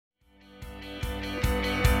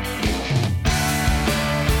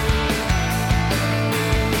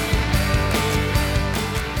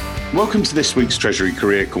Welcome to this week's Treasury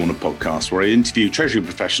Career Corner podcast, where I interview Treasury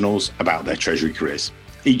professionals about their Treasury careers.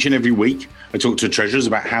 Each and every week, I talk to treasurers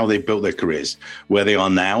about how they've built their careers, where they are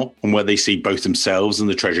now, and where they see both themselves and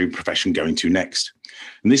the Treasury profession going to next.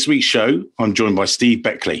 In this week's show, I'm joined by Steve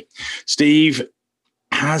Beckley. Steve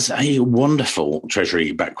has a wonderful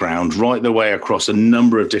Treasury background right the way across a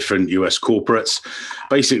number of different US corporates,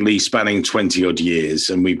 basically spanning 20 odd years.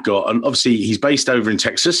 And we've got, and obviously he's based over in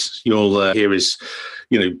Texas. You'll hear his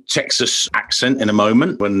Texas accent in a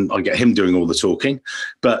moment when I get him doing all the talking.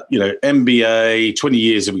 But, MBA, 20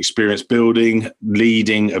 years of experience building,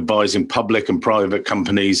 leading, advising public and private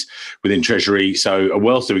companies within Treasury. So a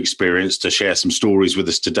wealth of experience to share some stories with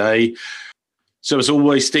us today. So as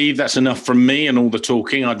always, Steve, that's enough from me and all the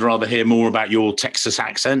talking. I'd rather hear more about your Texas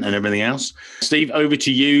accent and everything else. Steve, over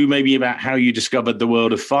to you, maybe about how you discovered the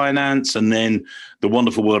world of finance and then the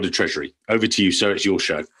wonderful world of Treasury. Over to you, sir. It's your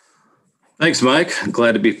show. Thanks, Mike.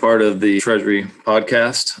 Glad to be part of the Treasury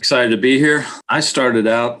podcast. Excited to be here. I started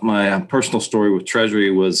out, my personal story with Treasury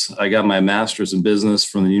was I got my master's in business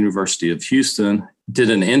from the University of Houston, did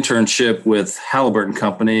an internship with Halliburton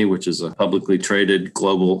Company, which is a publicly traded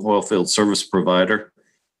global oilfield service provider,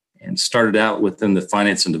 and started out within the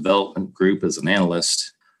finance and development group as an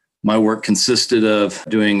analyst. My work consisted of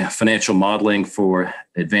doing financial modeling for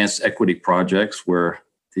advanced equity projects where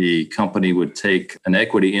the company would take an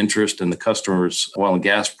equity interest in the customer's oil and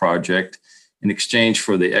gas project in exchange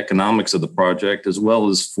for the economics of the project, as well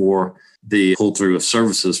as for the pull-through of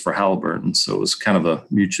services for Halliburton. So it was kind of a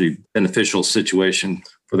mutually beneficial situation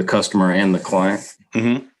for the customer and the client.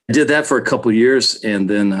 Mm-hmm. I did that for a couple of years and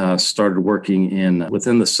then started working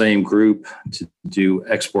within the same group to do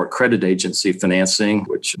export credit agency financing,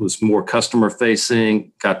 which was more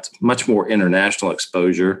customer-facing, got much more international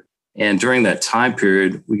exposure. And during that time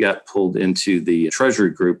period, we got pulled into the Treasury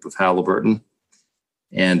group of Halliburton.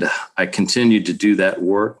 And I continued to do that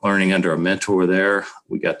work, learning under a mentor there.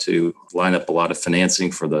 We got to line up a lot of financing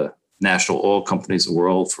for the national oil companies of the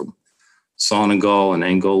world, from Sonangol in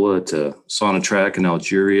Angola to Sonatrach in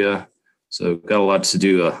Algeria. So got a lot to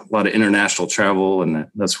do, a lot of international travel, and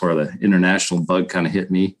that's where the international bug kind of hit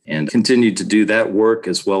me, and continued to do that work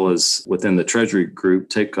as well as within the Treasury group,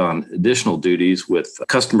 take on additional duties with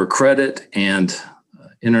customer credit and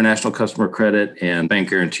international customer credit and bank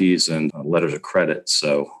guarantees and letters of credit.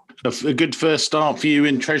 So a good first start for you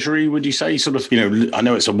in Treasury, would you say? Sort of, I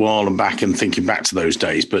know it's a while and back and thinking back to those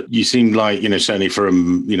days, but you seemed like, certainly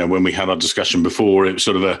from, when we had our discussion before, it was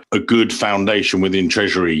sort of a good foundation within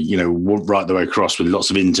Treasury, right the way across with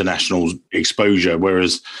lots of international exposure,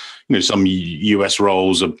 whereas, some US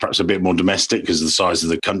roles are perhaps a bit more domestic because of the size of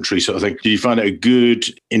the country sort of thing. Did you find it a good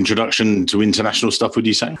introduction to international stuff, would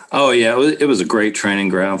you say? Oh, yeah. It was a great training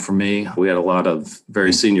ground for me. We had a lot of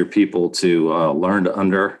very senior people to learn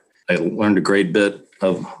under. I learned a great bit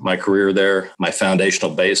of my career there, my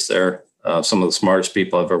foundational base there. Some of the smartest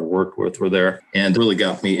people I've ever worked with were there, and really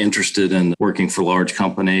got me interested in working for large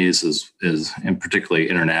companies and particularly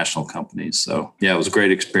international companies. So yeah, it was a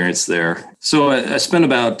great experience there. So I spent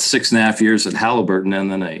about 6.5 years at Halliburton,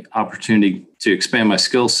 and then an opportunity to expand my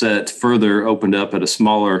skill set further opened up at a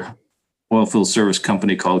smaller oilfield service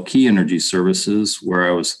company called Key Energy Services, where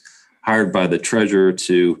I was hired by the treasurer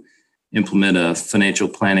to implement a financial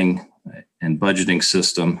planning and budgeting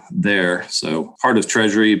system there. So part of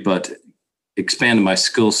Treasury, but expanded my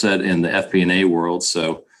skill set in the FP&A world.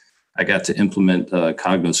 So I got to implement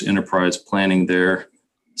Cognos Enterprise Planning there.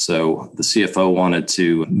 So the CFO wanted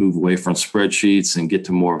to move away from spreadsheets and get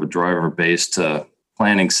to more of a driver-based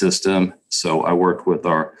planning system. So I worked with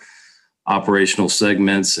our operational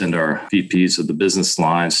segments and our VPs of the business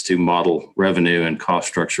lines to model revenue and cost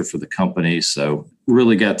structure for the company. So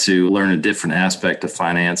really got to learn a different aspect of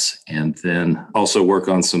finance, and then also work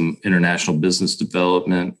on some international business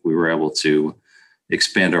development. We were able to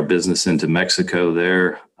expand our business into Mexico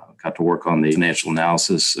there. Got to work on the financial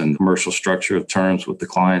analysis and commercial structure of terms with the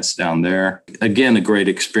clients down there. Again, a great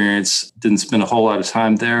experience. Didn't spend a whole lot of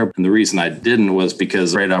time there. And the reason I didn't was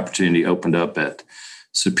because a great opportunity opened up at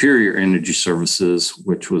Superior Energy Services,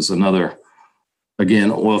 which was another,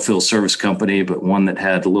 again, oilfield service company, but one that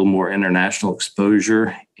had a little more international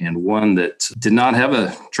exposure and one that did not have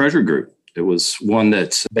a treasury group. It was one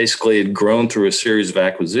that basically had grown through a series of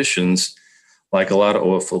acquisitions, like a lot of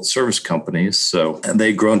oilfield service companies. So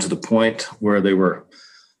they'd grown to the point where they were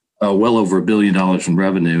well over $1 billion in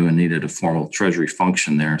revenue and needed a formal treasury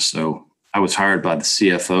function there. So I was hired by the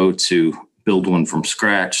CFO to build one from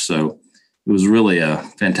scratch. So it was really a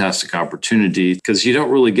fantastic opportunity because you don't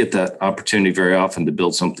really get that opportunity very often to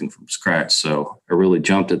build something from scratch. So I really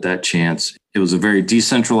jumped at that chance. It was a very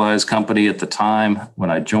decentralized company at the time when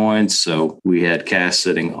I joined. So we had cash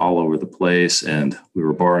sitting all over the place and we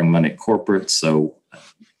were borrowing money at corporate. So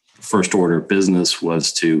first order of business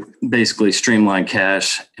was to basically streamline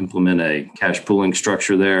cash, implement a cash pooling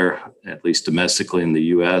structure there, at least domestically in the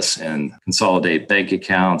US, and consolidate bank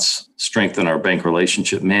accounts, strengthen our bank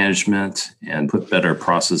relationship management, and put better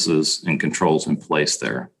processes and controls in place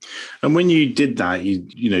there. And when you did that,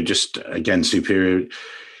 just again, Superior,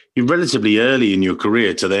 you're relatively early in your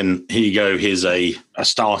career to then, here you go, here's a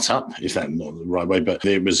startup, if that's not the right way, but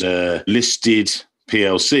it was a listed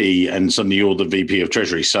PLC and suddenly you're the VP of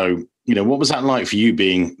Treasury. So, what was that like for you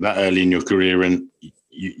being that early in your career and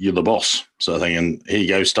you're the boss sort of thing? And here you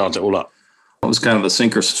go, start it all up. It was kind of a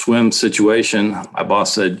sink or swim situation. My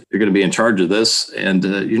boss said, you're going to be in charge of this and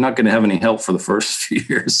you're not going to have any help for the first few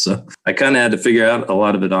years. So I kind of had to figure out a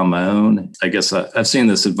lot of it on my own. I guess I've seen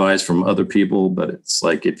this advice from other people, but it's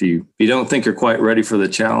like if you don't think you're quite ready for the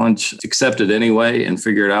challenge, accept it anyway and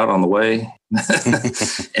figure it out on the way.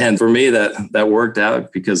 And for me, that worked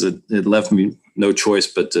out because it left me no choice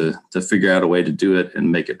but to figure out a way to do it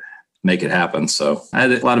and make it happen. So I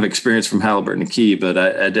had a lot of experience from Halliburton and Key, but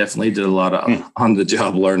I definitely did a lot of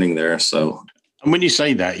on-the-job learning there. So, and when you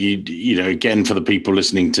say that, again, for the people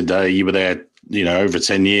listening today, you were there, over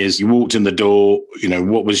 10 years. You walked in the door.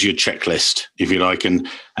 What was your checklist, if you like, and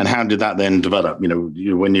how did that then develop?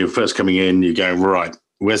 When you're first coming in, you're going, right,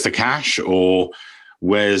 where's the cash, or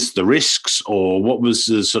where's the risks, or what was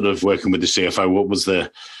the sort of working with the CFO? What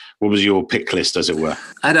was your pick list, as it were?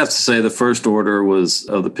 I'd have to say the first order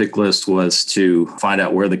of the pick list was to find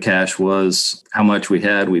out where the cash was, how much we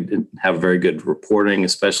had. We didn't have very good reporting,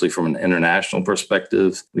 especially from an international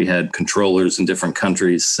perspective. We had controllers in different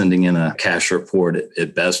countries sending in a cash report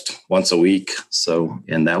at best once a week. So,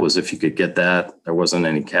 and that was if you could get that. There wasn't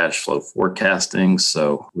any cash flow forecasting.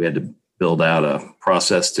 So we had to build out a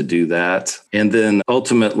process to do that. And then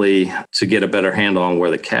ultimately, to get a better handle on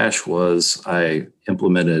where the cash was, I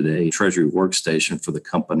implemented a treasury workstation for the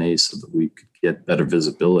company so that we could get better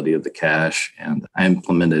visibility of the cash. And I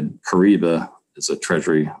implemented Kyriba as a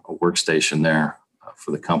treasury workstation there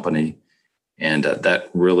for the company. And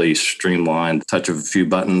that really streamlined, touch of a few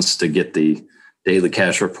buttons to get the daily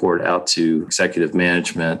cash report out to executive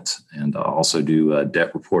management and also do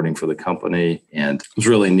debt reporting for the company. And it was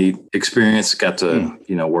really neat experience. Got to,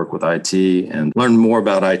 work with IT and learn more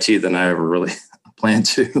about IT than I ever really planned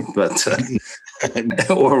to, but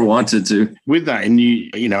or wanted to. With that,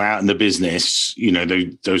 and out in the business,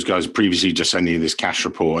 those guys previously just sending you this cash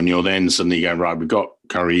report, and you're then suddenly going, right, we've got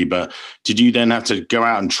Kyriba. Did you then have to go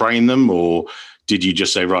out and train them, or did you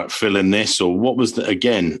just say, right, fill in this? Or what was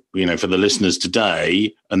again, for the listeners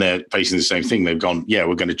today, and they're facing the same thing, they've gone, yeah,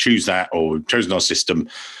 we're going to choose that, or we've chosen our system.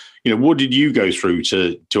 What did you go through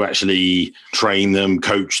to actually train them,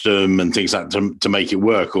 coach them and things like that to make it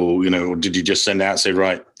work? Or, or did you just send out and say,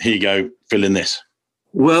 right, here you go, fill in this?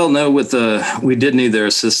 Well, no, we did need their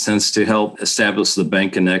assistance to help establish the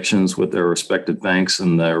bank connections with their respective banks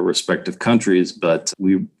in their respective countries, but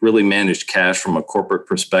we really managed cash from a corporate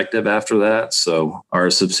perspective after that. So our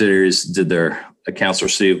subsidiaries did their accounts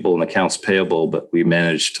receivable and accounts payable, but we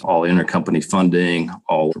managed all intercompany funding,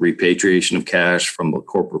 all repatriation of cash from a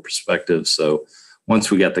corporate perspective. So once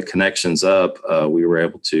we got the connections up, we were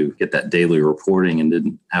able to get that daily reporting and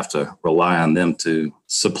didn't have to rely on them to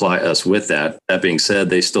supply us with that. That being said,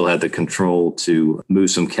 they still had the control to move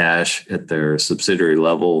some cash at their subsidiary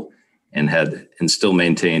level and still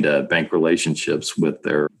maintained bank relationships with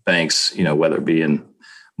their banks, whether it be in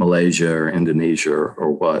Malaysia or Indonesia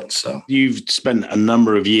or what. So you've spent a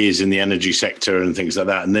number of years in the energy sector and things like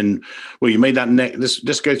that. And then, you made that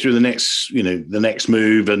let's go through the next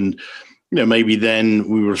move and, maybe then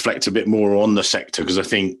we reflect a bit more on the sector, because I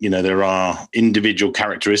think, there are individual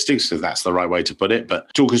characteristics, if that's the right way to put it.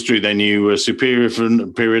 But talk us through then, you were Superior for a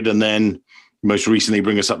period and then most recently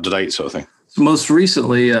bring us up to date sort of thing. Most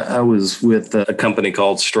recently, I was with a company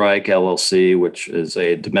called Strike LLC, which is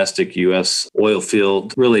a domestic U.S. oil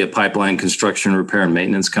field, really a pipeline construction, repair, and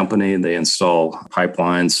maintenance company. They install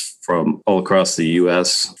pipelines from all across the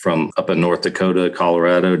U.S., from up in North Dakota,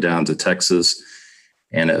 Colorado, down to Texas.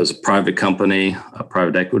 And it was a private company,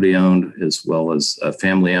 private equity owned, as well as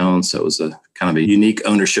family owned. So it was a kind of a unique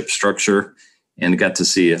ownership structure. and got to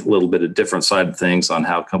see a little bit of different side of things on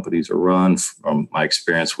how companies are run from my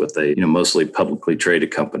experience with mostly publicly traded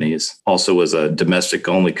companies. Also was a domestic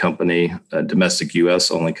only company, a domestic US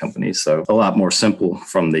only company. So a lot more simple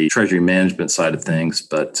from the treasury management side of things,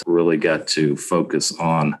 but really got to focus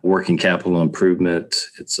on working capital improvement.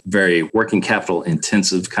 It's a very working capital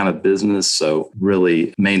intensive kind of business. So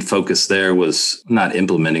really main focus there was not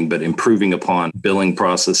implementing, but improving upon billing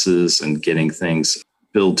processes and getting things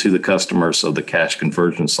billed to the customer so the cash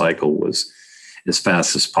conversion cycle was as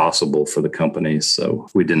fast as possible for the company. So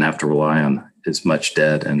we didn't have to rely on as much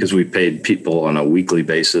debt, and because we paid people on a weekly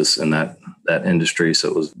basis in that industry.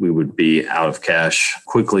 So we would be out of cash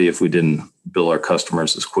quickly if we didn't bill our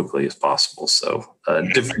customers as quickly as possible. So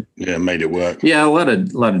made it work. Yeah, a lot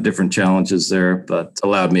of different challenges there, but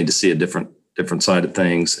allowed me to see a different side of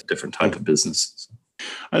things, a different type of business.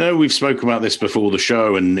 I know we've spoken about this before the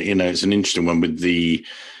show, and it's an interesting one with the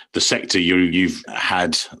sector you've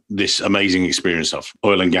had this amazing experience of,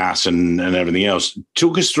 oil and gas and everything else.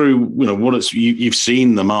 Talk us through, what you've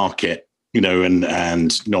seen the market,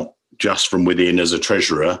 and not just from within as a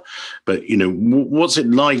treasurer, but what's it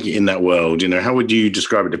like in that world? How would you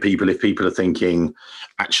describe it to people if people are thinking,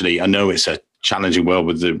 actually, I know it's a challenging world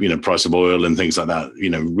with the price of oil and things like that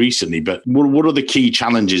recently, but what are the key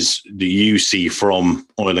challenges that you see from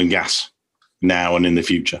oil and gas now and in the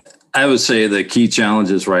future? I would say the key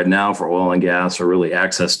challenges right now for oil and gas are really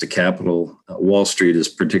access to capital. Wall Street is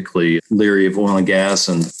particularly leery of oil and gas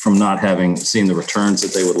and from not having seen the returns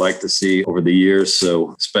that they would like to see over the years.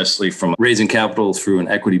 So especially from raising capital through an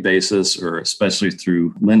equity basis or especially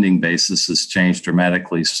through lending basis has changed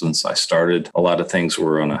dramatically since I started. A lot of things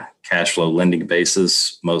were on a cash flow lending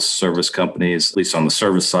basis. Most service companies, at least on the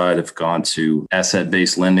service side, have gone to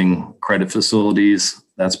asset-based lending credit facilities.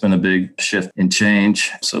 That's been a big shift and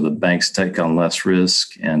change. So the banks take on less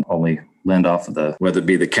risk and only lend off of whether it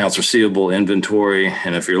be the accounts receivable, inventory,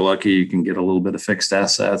 and if you're lucky, you can get a little bit of fixed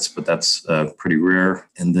assets, but that's pretty rare.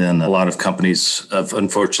 And then a lot of companies have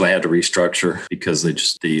unfortunately had to restructure because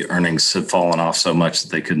the earnings have fallen off so much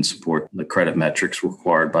that they couldn't support the credit metrics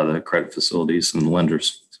required by the credit facilities and the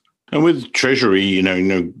lenders. And with Treasury,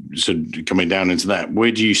 so coming down into that,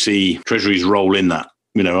 where do you see Treasury's role in that?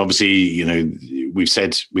 Obviously, we've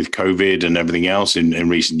said with COVID and everything else in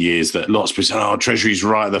recent years that lots of people say, Treasury's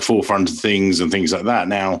right at the forefront of things and things like that.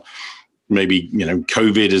 Now, maybe,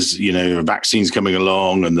 COVID is, a vaccine's coming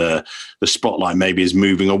along and the spotlight maybe is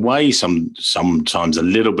moving away sometimes a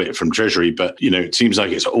little bit from Treasury, but, it seems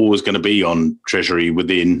like it's always going to be on Treasury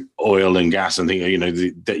within oil and gas and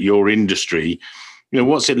things, that your industry.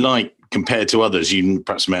 What's it like compared to others? You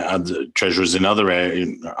perhaps met other treasurers in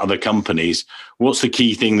other companies. What's the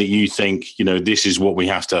key thing that you think, this is what we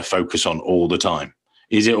have to focus on all the time?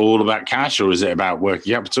 Is it all about cash or is it about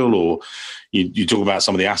working capital? Or you talk about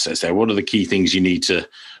some of the assets there. What are the key things you need to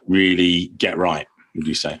really get right, would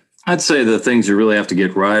you say? I'd say the things you really have to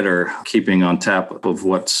get right are keeping on top of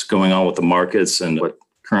what's going on with the markets and what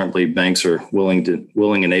currently banks are willing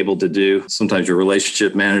and able to do. Sometimes your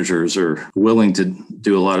relationship managers are willing to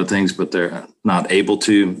do a lot of things, but they're not able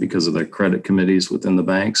to because of their credit committees within the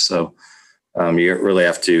banks. So you really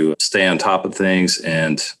have to stay on top of things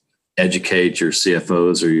and educate your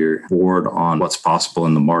CFOs or your board on what's possible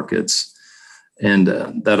in the markets. And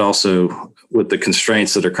that also, with the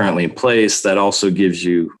constraints that are currently in place, that also gives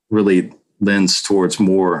you really lends towards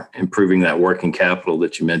more improving that working capital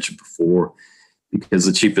that you mentioned before. Because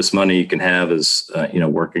the cheapest money you can have is,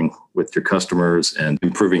 working with your customers and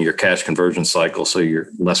improving your cash conversion cycle so you're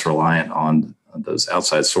less reliant on those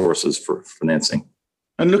outside sources for financing.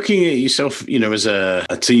 And looking at yourself, as a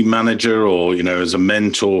team manager or, as a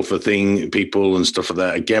mentor for people and stuff like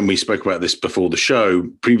that. Again, we spoke about this before the show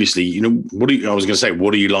previously. What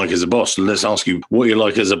are you like as a boss? Let's ask you what you're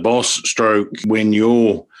like as a boss stroke when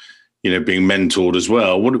you're being mentored as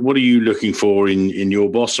well. What are you looking for in your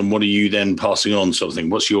boss, and what are you then passing on, sort of thing?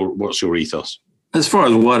 What's your ethos? As far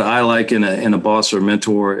as what I like in a boss or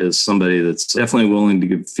mentor is somebody that's definitely willing to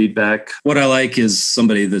give feedback. What I like is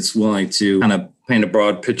somebody that's willing to kind of paint a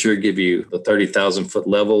broad picture, give you the 30,000 foot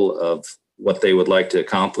level of what they would like to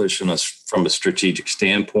accomplish from a strategic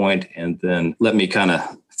standpoint, and then let me kind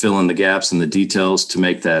of fill in the gaps and the details to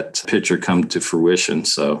make that picture come to fruition.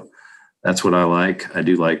 So that's what I like. I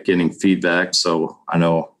do like getting feedback, so I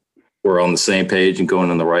know we're on the same page and going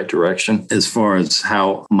in the right direction. As far as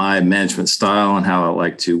how my management style and how I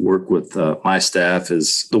like to work with my staff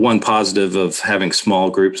is the one positive of having small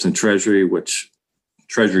groups in Treasury, which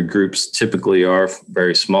treasury groups typically are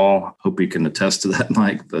very small. Hope you can attest to that,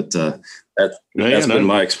 Mike. But that's been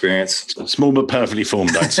my experience. Small but perfectly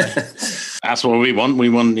formed, I'd say. That's what we want. We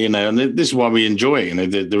want, and this is why we enjoy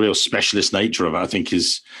it. The real specialist nature of it, I think,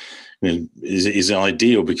 is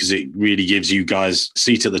ideal because it really gives you guys a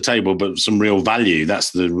seat at the table, but some real value. That's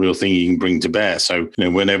the real thing you can bring to bear. So,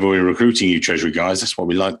 whenever we're recruiting you treasury guys, that's what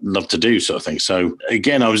we love to do, sort of thing. So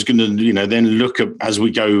again, I was going to, then look at, as we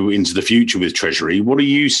go into the future with treasury, what are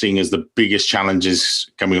you seeing as the biggest challenges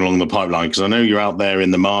coming along the pipeline? Because I know you're out there in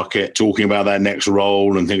the market talking about that next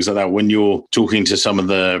role and things like that. When you're talking to some of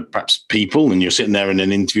the perhaps people and you're sitting there in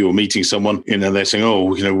an interview or meeting someone, they're saying,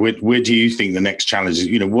 where do you think the next challenge is?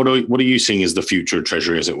 What are you seeing as the future of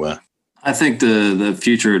treasury, as it were? I think the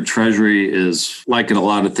future of treasury is, like in a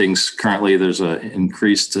lot of things currently, there's an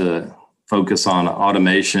increased focus on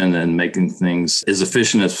automation and making things as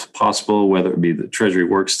efficient as possible, whether it be the treasury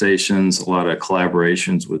workstations, a lot of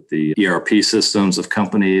collaborations with the ERP systems of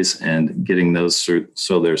companies and getting those through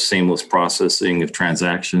so there's seamless processing of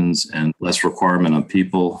transactions and less requirement on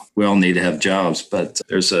people. We all need to have jobs, but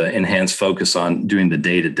there's an enhanced focus on doing the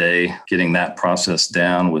day-to-day, getting that process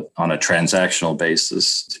down on a transactional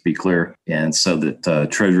basis, to be clear, and so that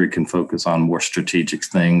treasury can focus on more strategic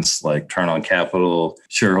things like return on capital,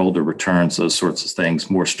 shareholder return, those sorts of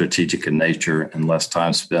things, more strategic in nature and less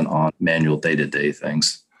time spent on manual day-to-day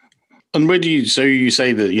things. And where do you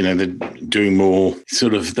say that, they're doing more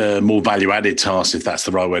sort of the more value-added tasks, if that's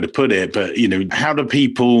the right way to put it. But, how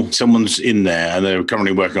do someone's in there and they're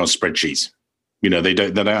currently working on spreadsheets? They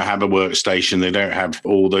don't have a workstation. They don't have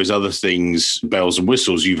all those other things, bells and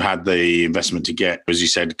whistles. You've had the investment to get, as you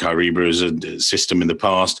said, Kyriba as a system in the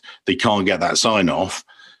past. They can't get that sign off.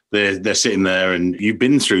 They're sitting there, and you've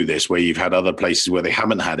been through this where you've had other places where they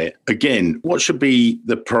haven't had it. Again, what should be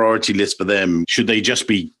the priority list for them? Should they just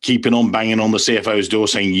be keeping on banging on the CFO's door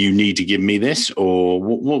saying, you need to give me this? Or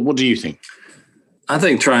what do you think? I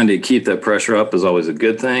think trying to keep that pressure up is always a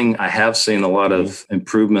good thing. I have seen a lot of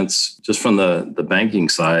improvements just from the banking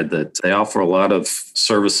side, that they offer a lot of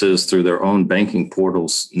services through their own banking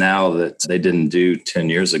portals now that they didn't do 10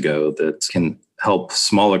 years ago that can help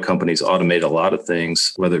smaller companies automate a lot of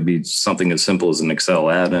things, whether it be something as simple as an Excel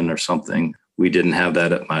add-in or something. We didn't have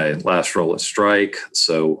that at my last role at Strike.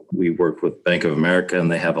 So we worked with Bank of America, and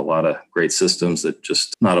they have a lot of great systems that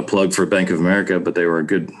just not a plug for Bank of America, but they were a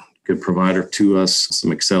good provider to us,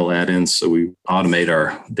 some Excel add-ins. So we automate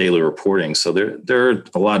our daily reporting. So there are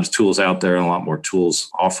a lot of tools out there and a lot more tools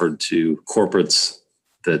offered to corporates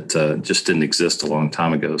that just didn't exist a long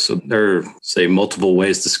time ago. So there are, say, multiple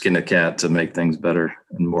ways to skin a cat to make things better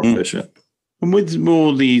and more efficient. And with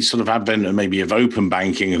more the sort of advent of maybe of open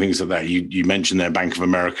banking and things like that, you mentioned there Bank of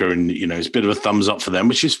America, and it's a bit of a thumbs up for them,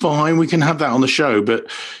 which is fine. We can have that on the show, but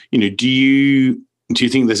do you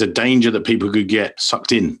think there's a danger that people could get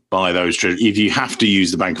sucked in by those if you have to use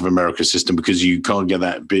the Bank of America system because you can't get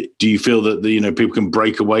that bit? Do you feel that people can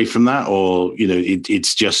break away from that, or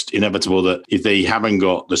it's just inevitable that if they haven't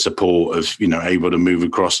got the support of able to move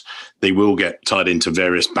across, they will get tied into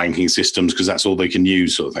various banking systems because that's all they can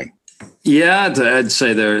use, sort of thing? Yeah, I'd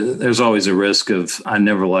say there's always a risk of, I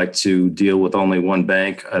never like to deal with only one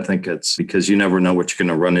bank. I think it's because you never know what you're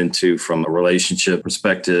going to run into from a relationship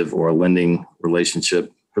perspective or a lending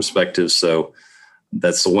relationship perspective. So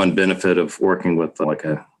that's the one benefit of working with like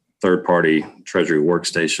a third-party treasury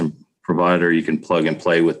workstation provider. You can plug and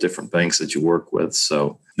play with different banks that you work with.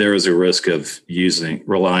 So there is a risk of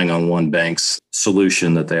relying on one bank's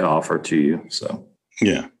solution that they offer to you. So,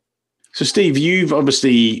 yeah. So, Steve, you've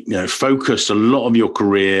obviously focused a lot of your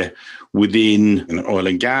career within an oil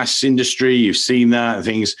and gas industry. You've seen that and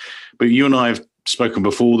things, but you and I have spoken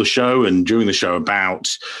before the show and during the show about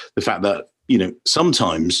the fact that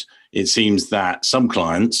sometimes it seems that some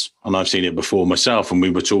clients, and I've seen it before myself, and we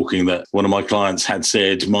were talking that one of my clients had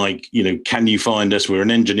said, Mike, can you find us? We're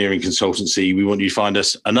an engineering consultancy. We want you to find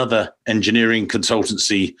us another engineering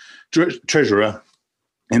consultancy treasurer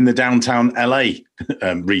in the downtown LA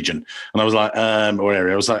region. And I was like, or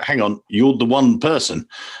area, I was like, hang on, you're the one person.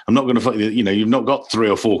 I'm not going to, you've not got 3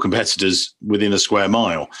 or 4 competitors within a square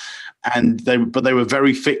mile. And they were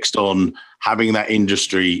very fixed on having that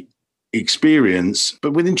industry experience.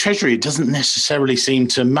 But within treasury, it doesn't necessarily seem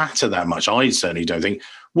to matter that much. I certainly don't think.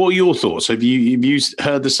 What are your thoughts? Have you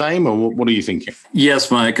heard the same, or what are you thinking? Yes,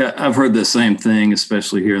 Mike, I've heard the same thing,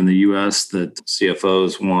 especially here in the U.S., that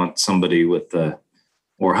CFOs want somebody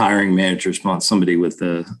or hiring managers want somebody with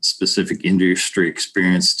a specific industry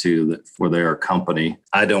experience for their company.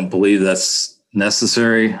 I don't believe that's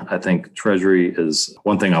necessary. I think treasury is,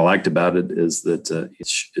 one thing I liked about it is that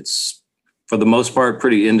it's for the most part,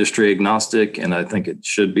 pretty industry agnostic, and I think it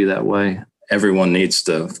should be that way. Everyone needs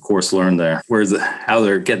to, of course, learn how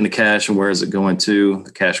they're getting the cash and where is it going to,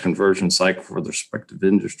 the cash conversion cycle for the respective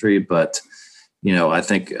industry. But, I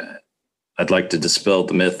think I'd like to dispel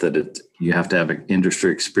the myth that you have to have an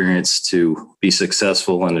industry experience to be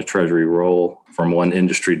successful in a treasury role from one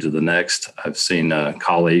industry to the next. I've seen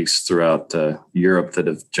colleagues throughout Europe that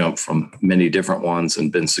have jumped from many different ones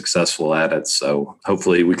and been successful at it. So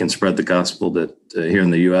hopefully we can spread the gospel that here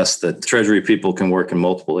in the U.S. that treasury people can work in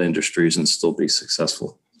multiple industries and still be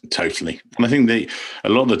successful. Totally. And I think that a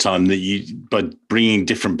lot of the time by bringing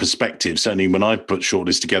different perspectives, certainly when I put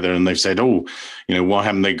shortlists together and they've said, why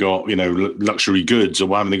haven't they got, luxury goods, or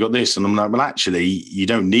why haven't they got this? And I'm like, well, actually, you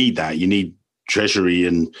don't need that. You need treasury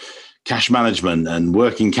and cash management and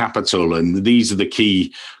working capital. And these are the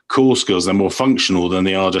key core skills. They're more functional than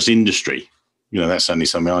they are just industry. That's certainly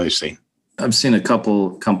something I've seen. I've seen a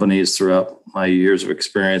couple companies throughout my years of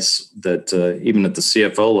experience that even at the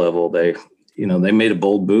CFO level, they made a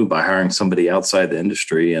bold move by hiring somebody outside the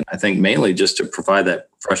industry. And I think mainly just to provide that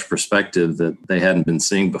fresh perspective that they hadn't been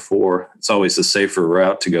seeing before. It's always a safer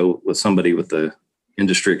route to go with somebody with the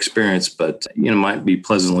industry experience, but might be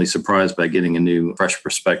pleasantly surprised by getting a new fresh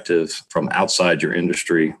perspective from outside your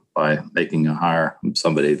industry by making a hire from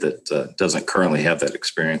somebody that doesn't currently have that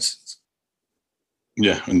experience.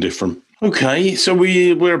 Yeah, and different. Okay, so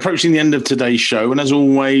we're approaching the end of today's show. And as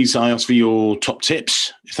always, I ask for your top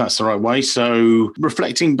tips, if that's the right way. So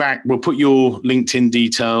reflecting back, we'll put your LinkedIn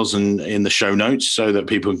details in the show notes so that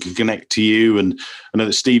people can connect to you. And I know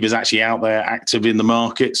that Steve is actually out there active in the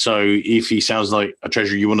market. So if he sounds like a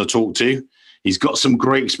treasurer you want to talk to, he's got some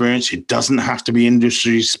great experience. It doesn't have to be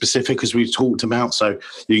industry specific, as we've talked about. So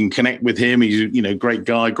you can connect with him. He's, great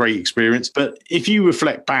guy, great experience. But if you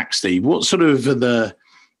reflect back, Steve, what sort of the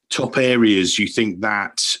top areas you think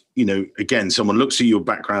that, again, someone looks at your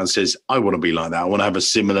background and says, I want to be like that. I want to have a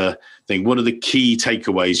similar thing. What are the key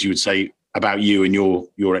takeaways you would say about you and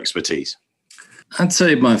your expertise? I'd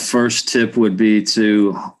say my first tip would be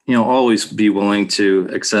to, always be willing to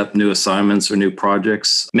accept new assignments or new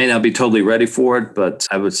projects. May not be totally ready for it, but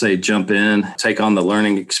I would say jump in, take on the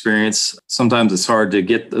learning experience. Sometimes it's hard to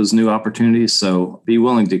get those new opportunities, so be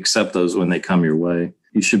willing to accept those when they come your way.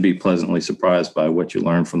 You should be pleasantly surprised by what you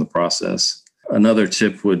learn from the process. Another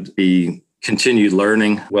tip would be continued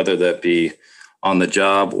learning, whether that be on the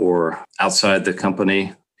job or outside the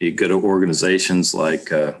company. Be good at organizations like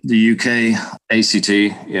the UK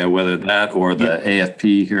ACT, whether that or the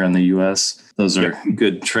AFP here in the US. Those are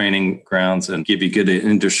good training grounds and give you good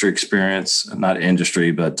industry experience, not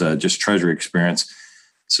industry, but just treasury experience.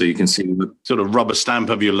 So you can see what sort of rubber stamp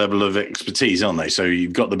of your level of expertise, aren't they? So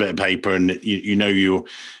you've got the bit of paper and if you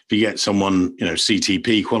get someone,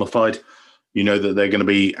 CTP qualified, that they're going to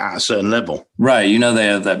be at a certain level. Right. They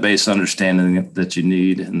have that base understanding that you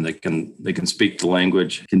need and they can speak the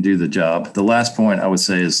language, can do the job. The last point I would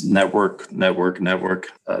say is network.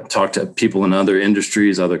 Talk to people in other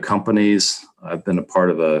industries, other companies. I've been a part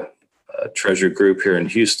of a treasury group here in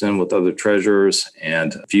Houston with other treasurers.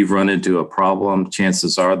 And if you've run into a problem,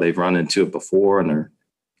 chances are they've run into it before and they're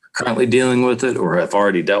currently dealing with it or have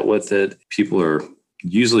already dealt with it. People are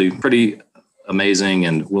usually pretty amazing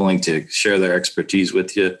and willing to share their expertise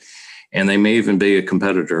with you. And they may even be a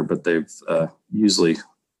competitor, but they've usually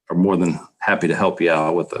are more than happy to help you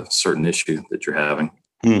out with a certain issue that you're having.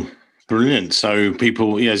 Brilliant. So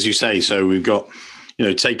people, as you say, so we've got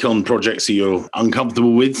take on projects that you're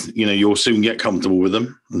uncomfortable with, you'll soon get comfortable with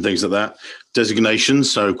them and things like that. Designations,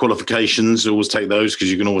 so qualifications, always take those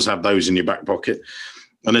because you can always have those in your back pocket.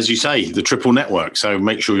 And as you say, the triple network. So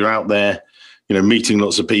make sure you're out there, meeting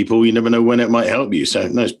lots of people. You never know when it might help you. So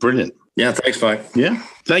no, it's brilliant. Yeah. Thanks, Mike. Yeah.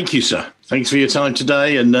 Thank you, sir. Thanks for your time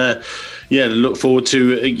today. And look forward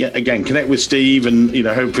to, again, connect with Steve and,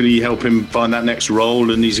 hopefully help him find that next role.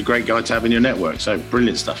 And he's a great guy to have in your network. So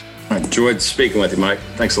brilliant stuff. I enjoyed speaking with you, Mike.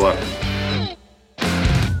 Thanks a lot.